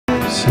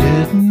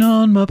Sitting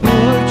on my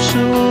porch so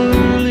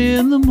early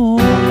in the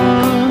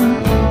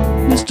morning,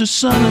 Mr.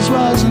 Sun is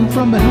rising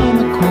from behind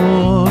the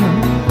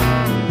corner,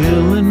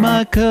 filling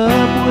my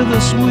cup with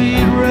a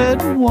sweet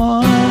red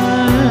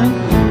wine,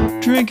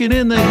 drinking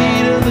in the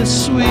heat of the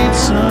sweet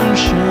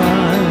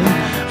sunshine.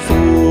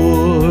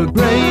 4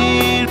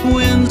 great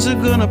winds are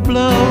gonna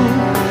blow,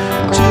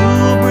 2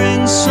 will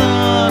bring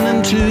sun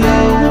and 2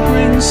 will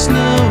bring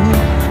snow,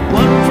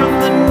 1 from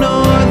the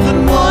north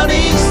and 1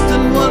 east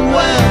and 1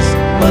 west,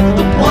 but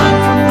the one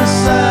from the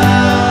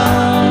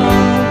south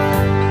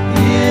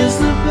is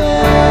the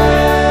best.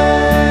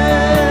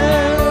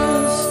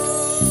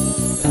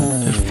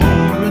 At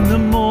 4 in the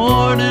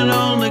morning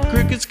only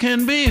crickets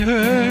can be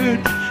heard.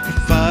 At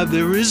 5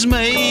 there is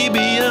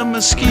maybe a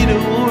mosquito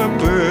or a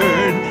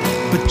bird.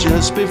 But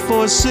just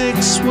before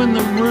 6, when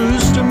the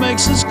rooster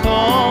makes his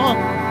call,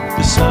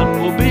 the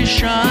sun will be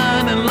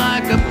shining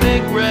like a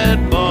big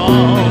red ball.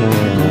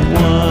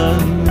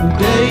 One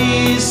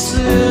day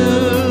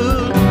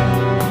soon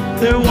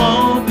there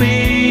won't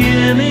be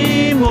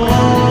any more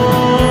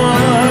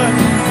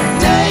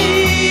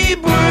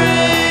daybreak.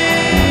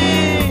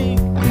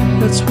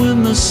 That's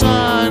when the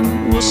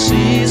sun will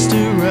cease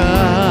to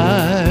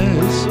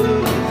rise.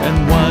 And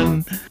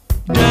one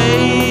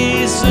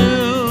day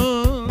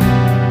soon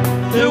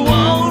there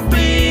won't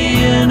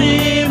be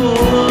any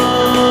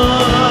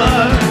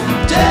more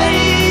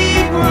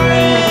daybreak.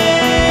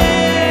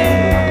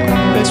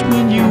 That's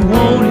when you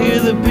won't hear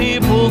the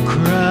people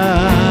cry.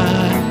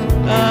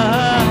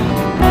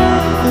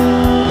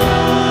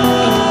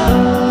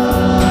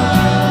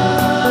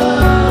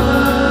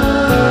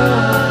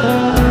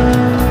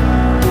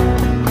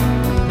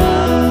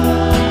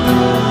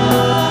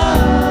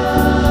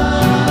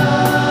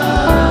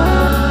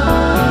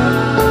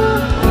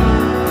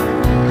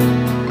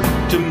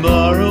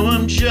 Tomorrow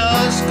I'm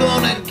just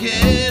gonna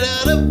get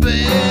out of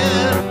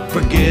bed,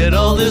 forget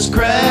all this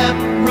crap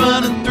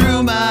running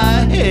through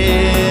my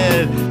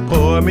head.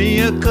 Pour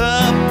me a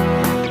cup,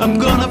 I'm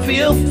gonna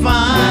feel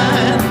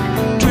fine,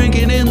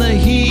 drinking in the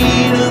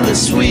heat of the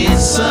sweet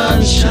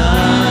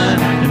sunshine.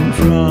 And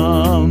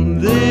from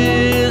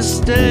this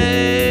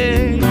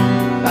day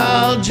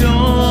I'll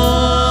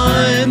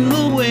join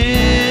the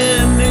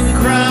wind and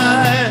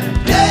cry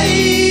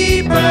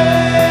daybreak,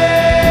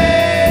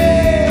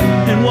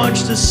 and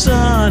watch the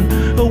sun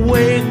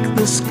awake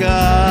the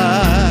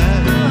sky.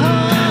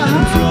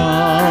 And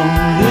from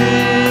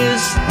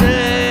this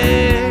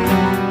day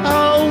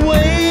I'll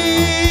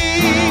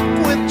wake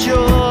with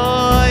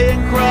joy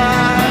and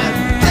cry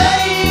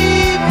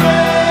daybreak,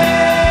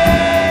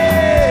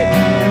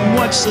 and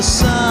watch the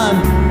sun